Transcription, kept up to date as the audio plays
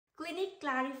Clinique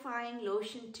Clarifying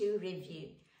Lotion 2 review.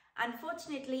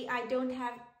 Unfortunately, I don't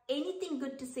have anything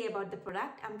good to say about the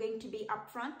product. I'm going to be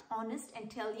upfront, honest,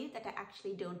 and tell you that I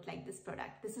actually don't like this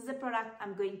product. This is a product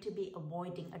I'm going to be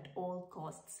avoiding at all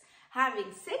costs.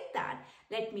 Having said that,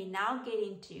 let me now get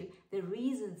into the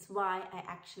reasons why I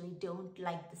actually don't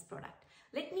like this product.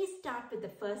 Let me start with the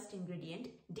first ingredient,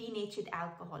 denatured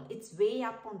alcohol. It's way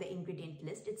up on the ingredient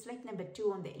list. It's like number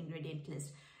 2 on the ingredient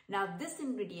list. Now, this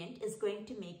ingredient is going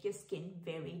to make your skin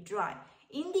very dry.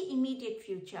 In the immediate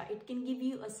future, it can give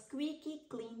you a squeaky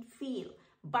clean feel.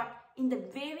 But in the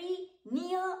very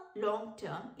near long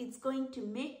term, it's going to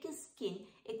make your skin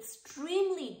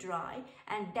extremely dry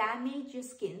and damage your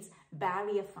skin's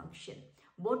barrier function.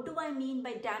 What do I mean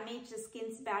by damage the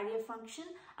skin's barrier function?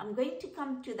 I'm going to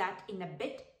come to that in a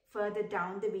bit further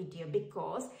down the video,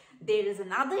 because there is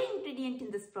another ingredient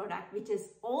in this product which is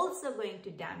also going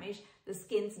to damage the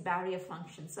skin's barrier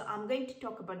function. So I'm going to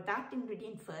talk about that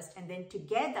ingredient first, and then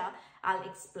together I'll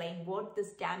explain what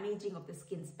this damaging of the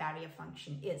skin's barrier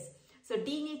function is. So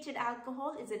denatured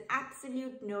alcohol is an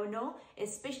absolute no-no,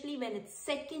 especially when it's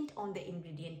second on the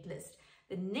ingredient list.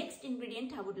 The next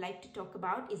ingredient I would like to talk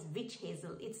about is witch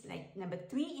hazel. It's like number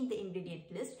 3 in the ingredient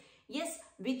list. Yes,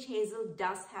 witch hazel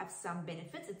does have some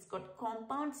benefits. It's got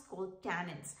compounds called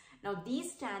tannins. Now,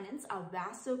 these tannins are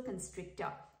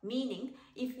vasoconstrictor, meaning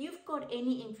if you've got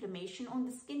any inflammation on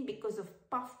the skin because of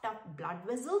puffed up blood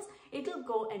vessels, it'll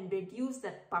go and reduce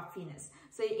that puffiness.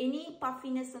 So any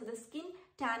puffiness on the skin,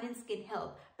 tannins can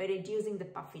help by reducing the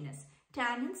puffiness.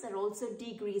 Tannins are also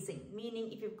degreasing,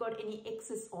 meaning if you've got any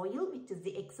excess oil, which is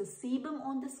the excess sebum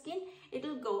on the skin,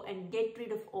 it'll go and get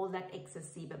rid of all that excess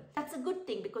sebum. That's a good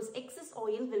thing, because excess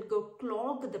oil will go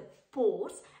clog the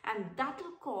pores, and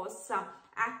that'll cause some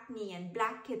acne and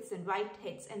blackheads and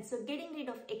whiteheads. And so getting rid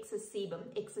of excess sebum,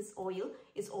 excess oil,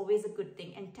 is always a good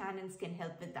thing, and tannins can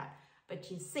help with that. But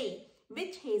you see,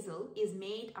 witch hazel is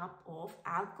made up of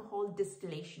alcohol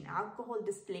distillation. Alcohol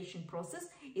distillation process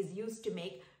is used to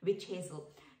make witch hazel.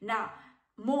 Now,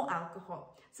 more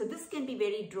alcohol. So this can be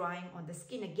very drying on the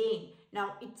skin again.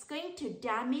 Now, it's going to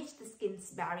damage the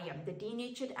skin's barrier, the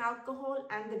denatured alcohol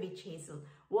and the witch hazel.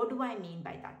 What do I mean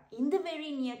by that? In the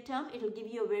very near term, it'll give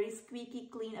you a very squeaky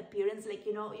clean appearance, like,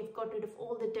 you know, you've got rid of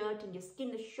all the dirt and your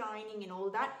skin is shining and all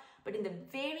that. But in the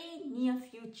very near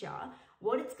future,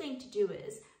 what it's going to do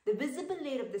is the visible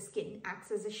layer of the skin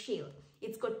acts as a shield.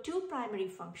 It's got 2 primary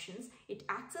functions. It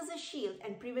acts as a shield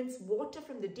and prevents water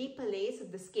from the deeper layers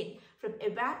of the skin from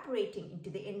evaporating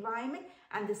into the environment.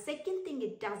 And the second thing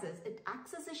it does is it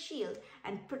acts as a shield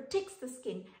and protects the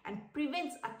skin and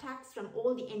prevents attacks from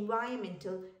all the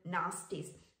environmental nasties.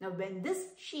 Now, when this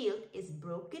shield is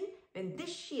broken, when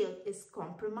this shield is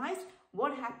compromised,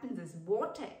 what happens is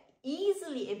water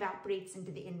easily evaporates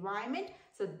into the environment.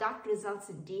 So that results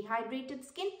in dehydrated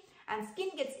skin, and skin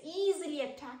gets easily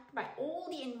attacked by all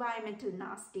the environmental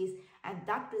nasties, and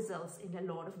that results in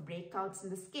a lot of breakouts in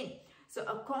the skin. So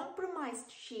a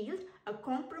compromised shield, a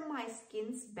compromised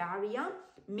skin's barrier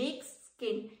makes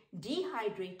skin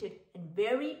dehydrated and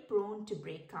very prone to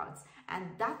breakouts. And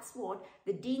that's what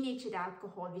the denatured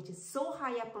alcohol, which is so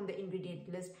high up on the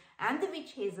ingredient list, and the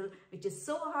witch hazel, which is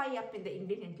so high up in the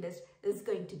ingredient list, is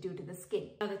going to do to the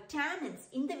skin. Now, the tannins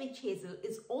in the witch hazel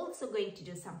is also going to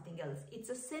do something else. It's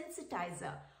a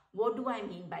sensitizer. What do I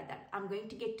mean by that? I'm going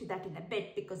to get to that in a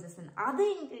bit, because there's another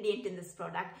ingredient in this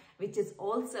product which is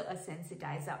also a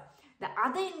sensitizer. The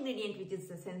other ingredient which is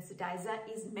a sensitizer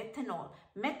is methanol.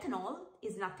 Methanol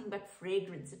is nothing but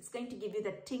fragrance. It's going to give you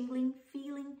that tingling,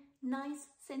 feeling, nice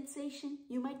sensation.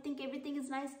 You might think everything is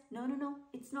nice. No,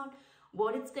 it's not.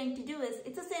 What it's going to do is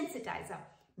it's a sensitizer.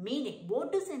 Meaning,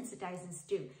 what do sensitizers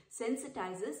do?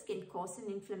 Sensitizers can cause an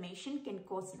inflammation, can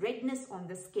cause redness on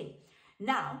the skin.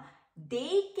 Now,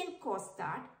 they can cause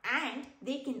that, and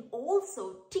they can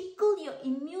also tickle your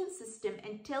immune system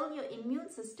and tell your immune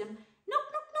system, no,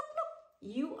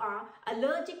 you are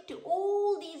allergic to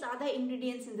all these other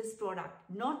ingredients in this product.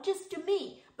 Not just to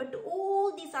me, but to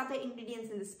all these other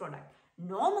ingredients in this product.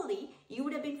 Normally, you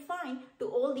would have been fine to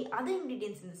all the other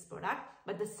ingredients in this product,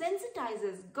 but the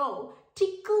sensitizers go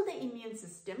tickle the immune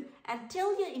system and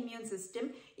tell your immune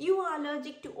system you are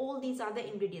allergic to all these other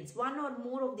ingredients, 1 or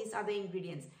more of these other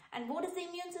ingredients. And what does the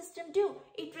immune system do?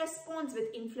 It responds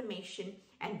with inflammation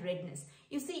and redness.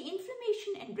 You see,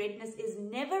 inflammation and redness is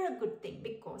never a good thing,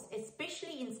 because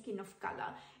especially in skin of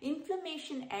color,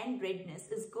 inflammation and redness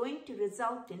is going to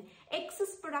result in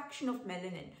excess production of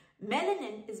melanin.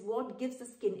 Melanin is what gives the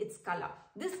skin its color.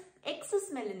 This excess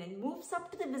melanin moves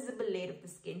up to the visible layer of the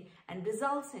skin and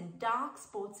results in dark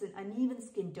spots and uneven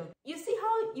skin tone. You see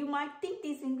how you might think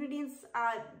these ingredients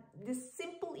are these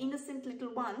simple, innocent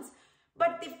little ones,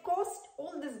 but they've caused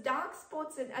all these dark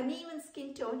spots and uneven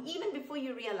skin tone even before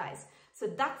you realize. So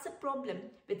that's a problem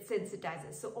with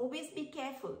sensitizers. So always be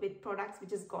careful with products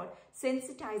which has got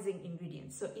sensitizing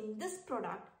ingredients. So in this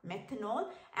product, methanol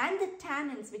and the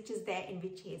tannins which is there in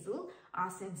witch hazel are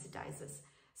sensitizers.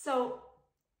 So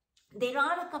there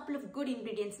are a couple of good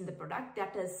ingredients in the product,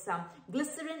 that is some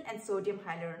glycerin and sodium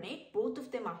hyaluronate. Both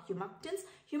of them are humectants.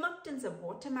 Humectants are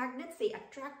water magnets. They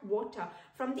attract water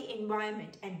from the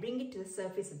environment and bring it to the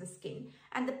surface of the skin.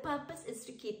 And the purpose is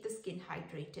to keep the skin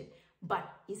hydrated. But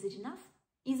is it enough?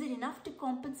 Is it enough to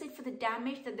compensate for the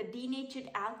damage that the denatured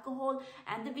alcohol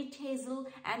and the witch hazel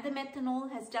and the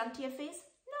methanol has done to your face?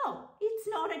 No, it's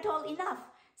not at all enough.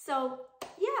 So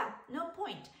yeah, no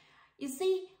point. You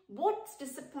see, what's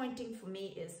disappointing for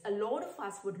me is a lot of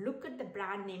us would look at the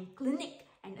brand name Clinique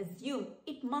and assume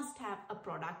it must have a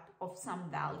product of some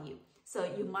value. So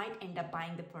you might end up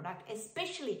buying the product,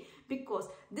 especially because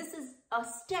this is a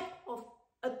step of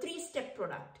a three-step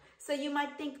product. So you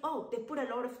might think, oh, they put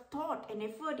a lot of thought and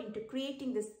effort into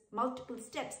creating this multiple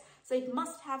steps, so it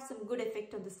must have some good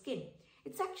effect on the skin.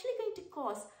 It's actually going to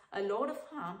cause a lot of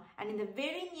harm and in the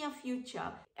very near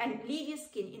future and leave your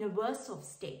skin in a worse off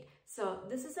state. So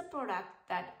this is a product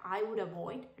that I would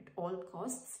avoid at all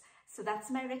costs. So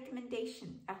that's my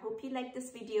recommendation. I hope you liked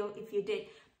this video. If you did,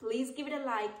 please give it a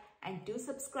like and do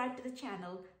subscribe to the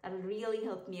channel. That will really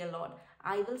help me a lot.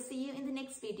 I will see you in the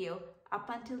next video. Up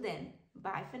until then,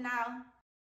 bye for now.